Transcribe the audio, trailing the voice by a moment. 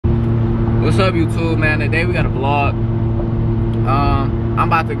What's up, YouTube, man? Today we got a vlog. I'm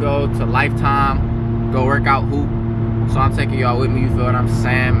about to go to Lifetime, go work out hoop. So I'm taking y'all with me, you feel what I'm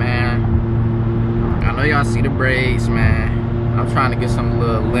saying, man? I know y'all see the braids, man. I'm trying to get some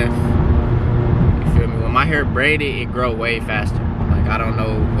little length. You feel me? When my hair braided, it grow way faster. Like, I don't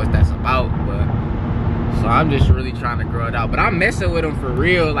know what that's about, but so I'm just really trying to grow it out. But I'm messing with them for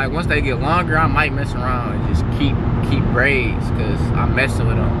real. Like, once they get longer, I might mess around and just keep braids, because I'm messing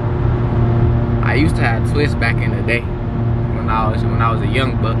with them. I used to have twists back in the day when I was a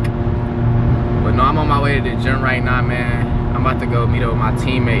young buck. But no, I'm on my way to the gym right now, man. I'm about to go meet up with my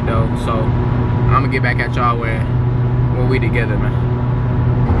teammate though, so I'm gonna get back at y'all when we together, man.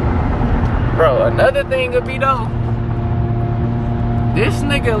 Bro, another thing would be though, this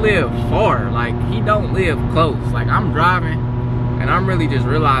nigga live far. Like, he don't live close. Like, I'm driving and I'm really just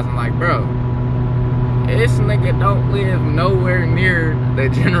realizing, like, bro, this nigga don't live nowhere near the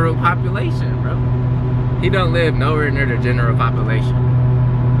general population, bro. He don't live nowhere near the general population.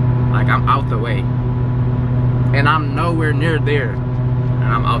 Like, I'm out the way. And I'm nowhere near there. And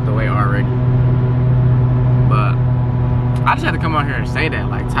I'm out the way already. But I just had to come out here and say that.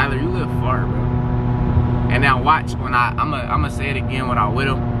 Like, Tyler, you live far, bro. And now watch, when I'm gonna say it again when I'm with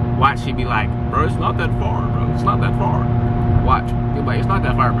him. Watch, he be like, bro, it's not that far, bro. It's not that far. Watch. He'll be like, it's not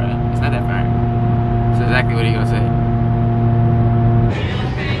that far, bro. It's not that far. That's exactly what he gonna say.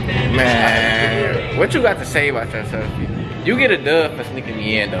 Man, what you got to say about yourself? You get a dub for sneaking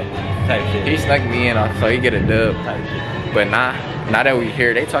me in though. Type shit. He snuck me in, so he get a dub. Type shit. But now that we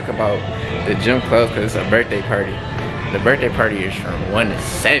here, they talk about the gym closed because it's a birthday party. The birthday party is from 1 to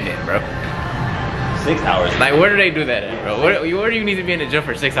 7, bro. 6 hours. Like, where do they do that at, bro? What do you need to be in the gym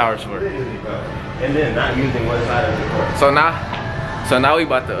for 6 hours for? And then not using one side of the court. So now we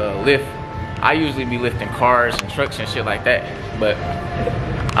about to lift. I usually be lifting cars and trucks and shit like that, but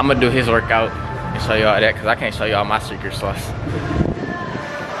I'm gonna do his workout and show y'all that, because I can't show y'all my secret sauce.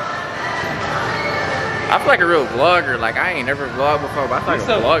 I feel like a real vlogger. Like, I ain't never vlogged before, but I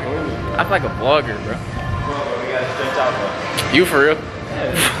feel like a vlogger. I feel like a vlogger, bro. We gotta stretch out, bro. You for real?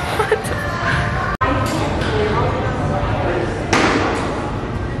 Yeah. What?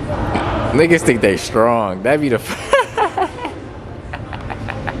 Niggas think they strong. That be the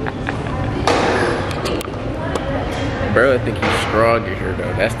bro, I think he's stronger here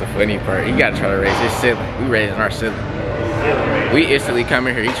though. That's the funny part. He gotta try to raise his ceiling. We raising our ceiling. We instantly come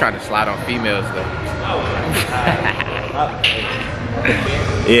in here. He trying to slide on females though.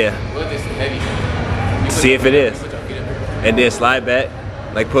 Yeah. See if it is. And then slide back.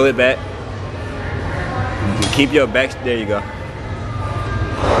 Like, pull it back. Keep your back. There you go.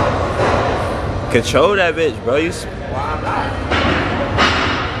 Control that bitch, bro.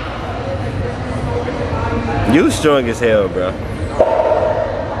 You strong as hell, bro. See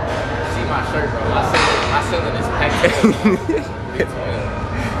my shirt, bro. My ceiling is packed.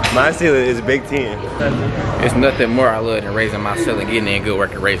 My ceiling is Big 10. It's nothing more I love than raising my ceiling, getting in good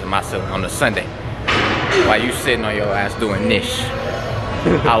work and raising my ceiling on a Sunday. While you sitting on your ass doing niche,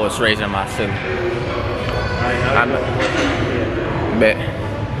 I was raising my ceiling. I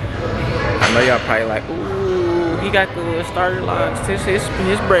know y'all probably like, ooh, he got the little starter lines.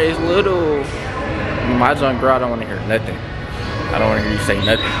 His braids little. My junk girl, I don't want to hear nothing. I don't want to hear you say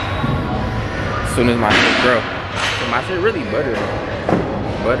nothing. As soon as my shit grow, my shit really butter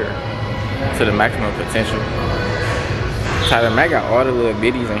to the maximum potential. Tyler Mac got all the little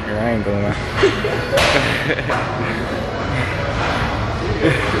bitties in here. I ain't gonna lie.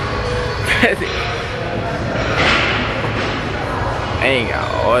 I ain't got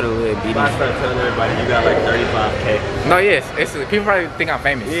all the little bitties. I start telling everybody you got like 35K. No, yes, people probably think I'm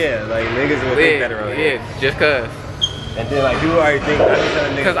famous. Yeah, like niggas will think that around here. Yeah, just cause. And then like people already think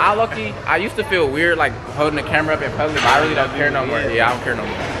Cause I used to feel weird like holding the camera up in public, but I really don't care no more. Yeah, I don't care no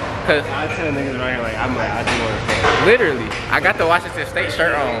more. Cause I tell niggas around here like I just want to say. Literally, I got the Washington State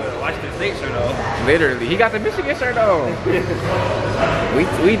shirt on. Washington State shirt on. Literally, he got the Michigan shirt on. we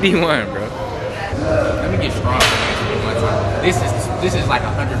D1, bro. Let me get strong one time. This is like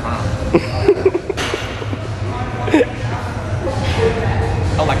 100 pounds.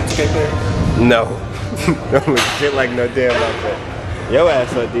 Oh, like a skate player? No. Don't look shit like no damn outfit. Your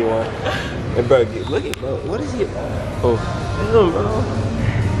ass up D1. And bro, look at bro. What is he? Oh. Damn, bro.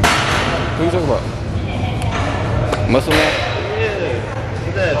 Who you talking about? Muscle man?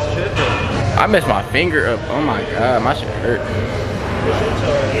 Yeah. That's tripping. I messed my finger up. Oh my god, my shit hurt.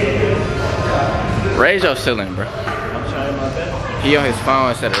 Raise your ceiling, bro. I'm trying my best. He on his phone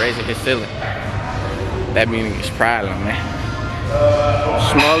instead of raising his ceiling. That means he's proud of him, man.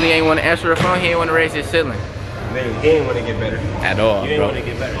 Smalley ain't want to answer the phone. He ain't want to raise his ceiling. He didn't want to get better. At all, You didn't bro. want to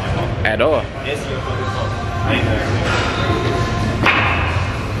get better. At all. It's your fucking fault. I ain't there.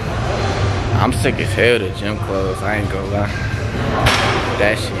 I'm sick as hell of gym clothes. I ain't gonna lie.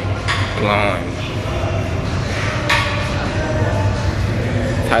 That shit blowing me.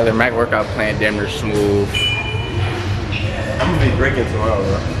 Tyler Mack workout plan damn near smooth. I'm gonna be breaking tomorrow,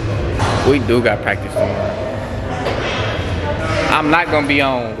 bro. We do got practice tomorrow. I'm not gonna be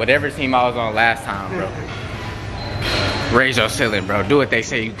on whatever team I was on last time, bro. Raise your ceiling, bro. Do what they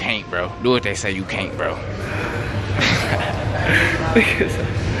say you can't, bro. Do what they say you can't, bro.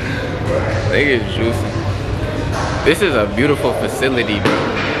 Niggas juicing. This is a beautiful facility, bro.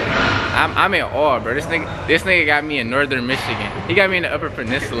 I'm in awe, bro. This nigga got me in northern Michigan. He got me in the Upper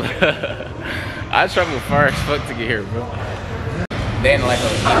Peninsula. I traveled far as fuck to get here, bro. Then like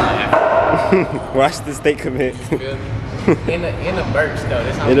a Watch the state commit. in the Berks though.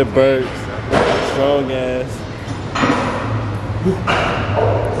 That's how In the birds. Strong ass.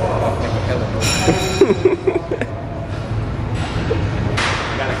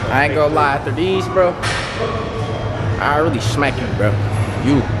 I ain't gonna lie, after these, bro, I really smack you, bro.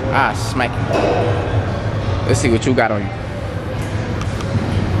 I smack you. Let's see what you got on you.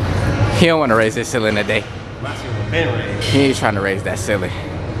 He don't want to raise his ceiling today. He ain't trying to raise that ceiling.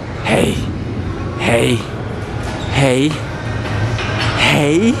 Hey.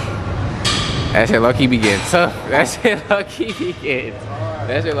 That shit low-key be getting tough. That shit low-key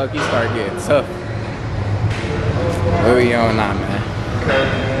start getting tough. What we on now, man?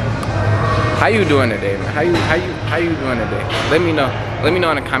 How you doing today, man? How you doing today? Let me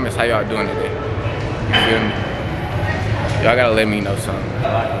know in the comments how y'all doing today. You feel me? Y'all gotta let me know something.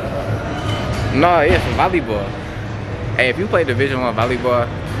 No, yeah, for volleyball. Hey, if you play Division I volleyball,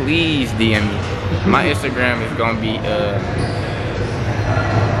 please DM me. My Instagram is gonna be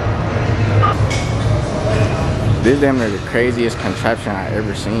this damn near the craziest contraption I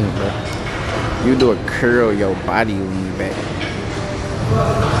ever seen, bro. You do a curl, your body lean back.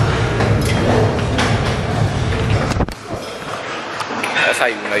 That's how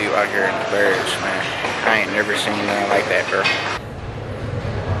you know you out here in the birds, man. I ain't never seen nothing like that, bro.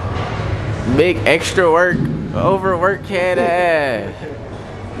 Big extra work, overwork head ass.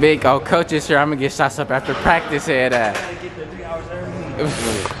 Big old coaches here, I'm gonna get shots up after practice head ass.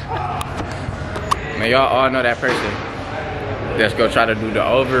 Man, y'all all know that person that's gonna try to do the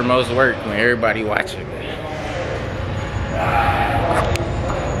overmost work when everybody watching.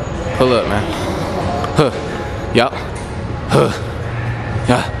 Pull up, man. Huh. Yup. Huh.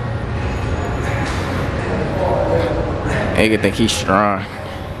 Yeah. Nigga think he's strong.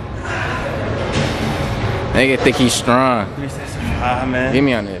 Nigga think he's strong. Man. Give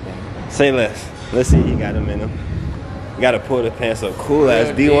me on that, man. Say less. Let's see, you got him in him. You gotta pull the pants up. Cool ass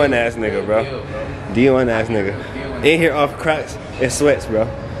D1 ass nigga, bro. D1 ass nigga. In here off Crocs and sweats, bro. I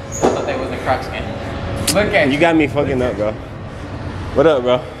thought they wasn't Crocs game. Look at you. Got me fucking up, bro. What up,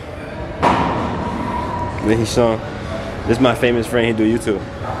 bro? Then he's Sean. This is my famous friend. He do YouTube.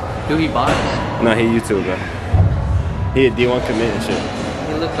 Do he box? No, he YouTube, bro. He a D1 commit and shit.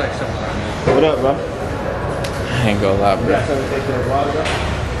 He looks like someone. What up, bro? I ain't gonna lie, bro.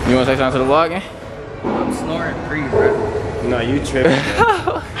 You wanna say something to the vlog, gang? I'm snoring free, bro. No, you tripping,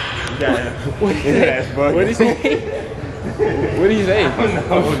 bro. You got his ass bugging. What did he say? What did he say? I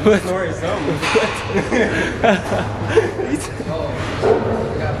don't know. Snoring something.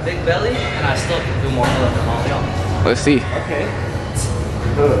 Got a big belly, and I still can do more than all y'all. Let's see. Okay.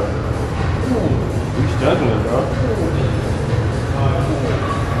 You struggling, bro.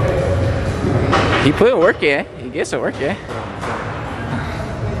 He put work in. He gets some work in.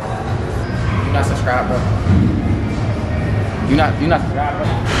 You not subscribed, bro? You not subscribed, bro?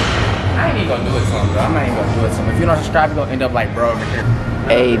 I ain't even gonna do it to him, bro. I'm not even gonna do it to him. If you don't subscribe, you're gonna end up like bro over here.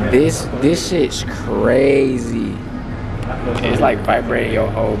 Hey, this shit's crazy. It's like vibrating your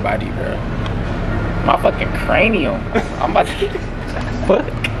whole body, bro. My fucking cranium. I'm about to fuck.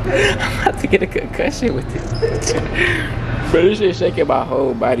 I'm about to get a concussion with this. Bro, this shit shaking my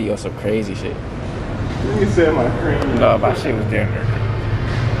whole body on some crazy shit. You said my cranium. No, my shit was down there.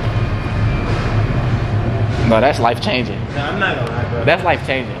 No, that's life changing. No, I'm not gonna lie, bro. That's life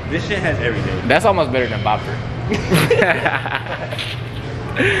changing. This shit has everything. That's almost better than Bopper.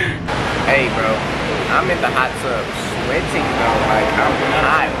 Hey, bro, I'm in the hot tub sweating though. Like I'm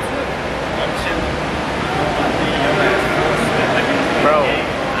hot. Bro,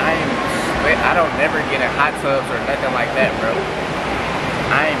 I don't never get in hot tubs or nothing like that, bro.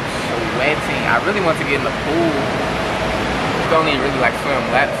 I'm sweating. I really want to get in the pool. It's only really like swim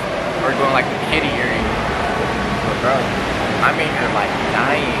laps or going like the kiddie area. But bro, I'm in here like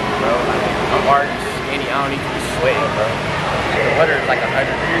dying, bro. Like, I'm already any. I don't need to be sweating, bro. The water is like 100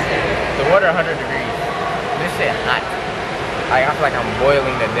 degrees. The water 100 degrees. This shit hot. Like, I feel like I'm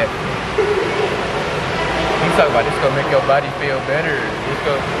boiling to death. You talk about this gonna make your body feel better. This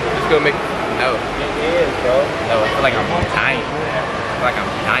gonna make. No. It is, bro. No, I feel like I'm dying. I feel like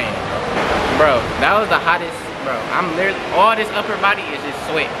I'm dying, bro. That was the hottest, bro. I'm literally, all this upper body is just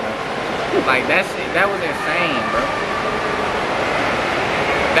sweat, bro. Like, that shit, that was insane, bro.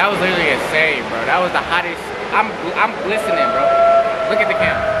 That was literally insane, bro. That was the hottest. I'm glistening, bro. Look at the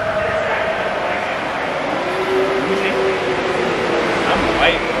camera. I'm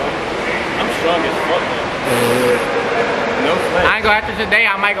white, bro. I'm strong as fuck, man. No flex. I ain't go after today.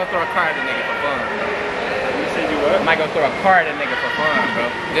 I might go throw a car at a nigga for fun. You said you what? I might go throw a car at a nigga for fun, bro.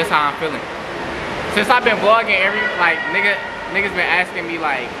 Just how I'm feeling. Since I've been vlogging, niggas been asking me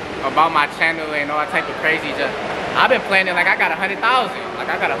like about my channel and all type of crazy stuff. I've been planning like I got 100,000. Like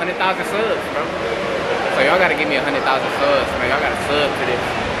I got 100,000 subs, bro. So y'all gotta give me 100,000 subs, man. Y'all gotta sub to this.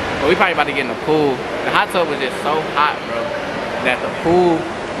 But we probably about to get in the pool. The hot tub was just so hot, bro, that the pool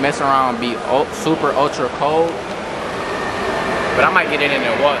mess around be super ultra cold. But I might get in and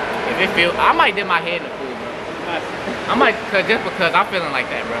walk. If it feel, I might dip my head in the pool, bro. I might, just because I'm feeling like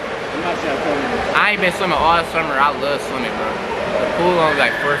that, bro. I ain't been swimming all summer. I love swimming, bro. The pool only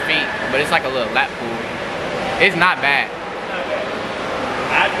like 4 feet, but it's like a little lap pool. It's not bad.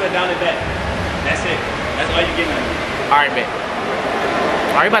 I'd go down and back. That's it. That's all you getting. Alright, bet.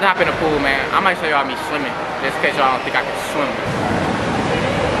 Alright, about to hop in the pool, man. I might show y'all me swimming, just in case y'all don't think I can swim.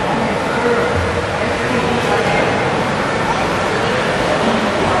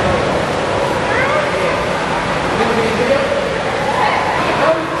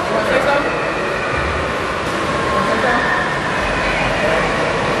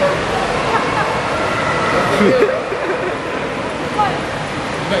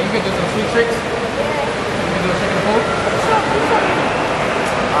 You can do some sweet tricks. You can do a trick in the pool.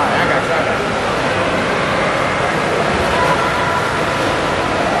 Alright, I got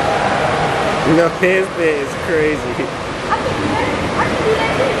You know, his bit is crazy. I can do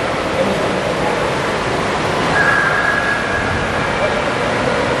that too.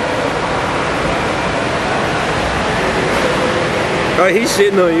 Oh, he's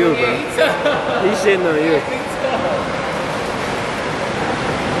shitting on you, bro. He's shitting on you.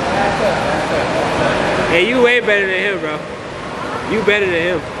 Hey, you way better than him, bro. You better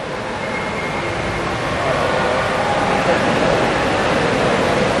than him.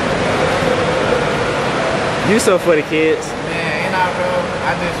 You so for the kids. Man, bro,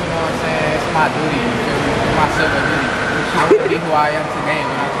 I just, you know what I'm saying, it's my duty, you feel me? It's my civil duty. I want to be who I am today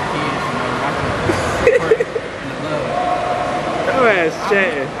without the kids, you know, I can support and the love. Your ass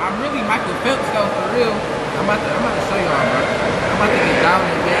chatting. I'm really Michael Phelps though, for real. I'm about to show y'all, bro. I'm about to get down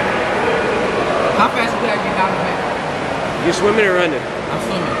and back. How fast could I get down and back? You swimming or running? I'm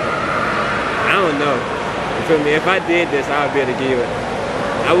swimming. I don't know. You feel me? If I did this, I would be able to give you it.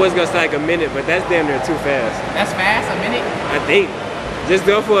 I was gonna start like a minute, but that's damn near too fast. That's fast, a minute? I think. Just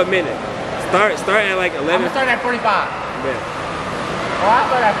go for a minute. Start at like 11. I'm gonna start at 45. Bet. Oh, I'll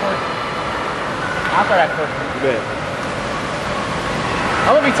start at 40. I'll start at 40. Bet.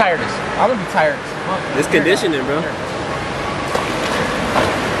 I'm gonna be tired. I'm gonna be tired. It's conditioning, bro.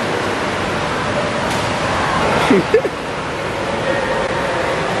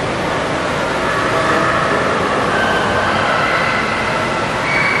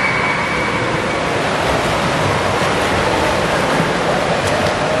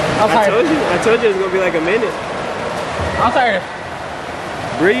 I told you it was gonna be like a minute. I'm tired.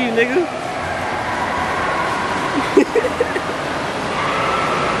 Breathe, nigga.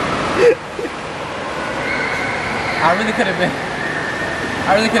 I really could have been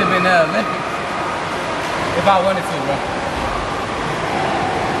Olympics if I wanted to, bro.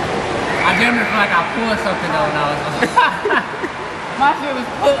 I damn near feel like I pulled something though when I was my shit was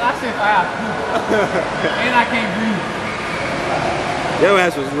pulled. I said I pooped. And I can't breathe. Your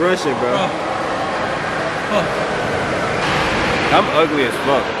ass was rushing, bro. I'm ugly as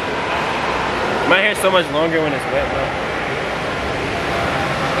fuck. My hair's so much longer when it's wet, bro.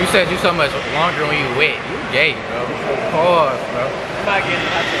 You said you so much longer when you wet. You gay, bro. Pause, bro. I'm not getting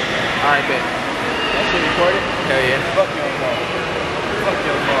hot tub, bro. Alright, bet. That shit recorded? Hell yeah. Fuck your ball. Fuck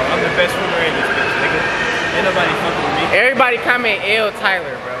your ball. I'm the best swimmer in this bitch, nigga. Ain't nobody fucking with me. Everybody comment L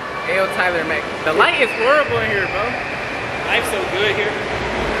Tyler, bro. L Tyler Mac. The light is horrible in here, bro. Life's so good here.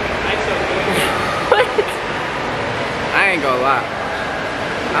 Life's so good here. What? I ain't gonna lie.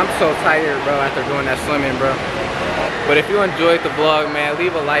 I'm so tired, bro, after doing that swimming, bro. But if you enjoyed the vlog, man,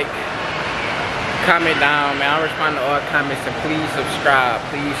 leave a like. Comment down, man. I'm responding to all comments, and please subscribe.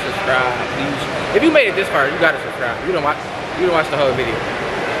 Please subscribe. Please. If you made it this far, you gotta subscribe. You don't watch the whole video.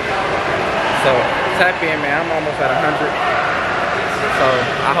 So tap in, man. I'm almost at 100. So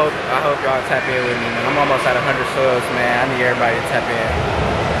I hope y'all tap in with me, man. I'm almost at 100 subs, man. I need everybody to tap in.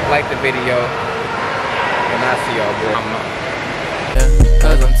 Like the video, and I'll see y'all, boy.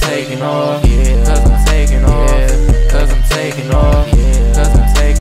 Cause I'm taking off.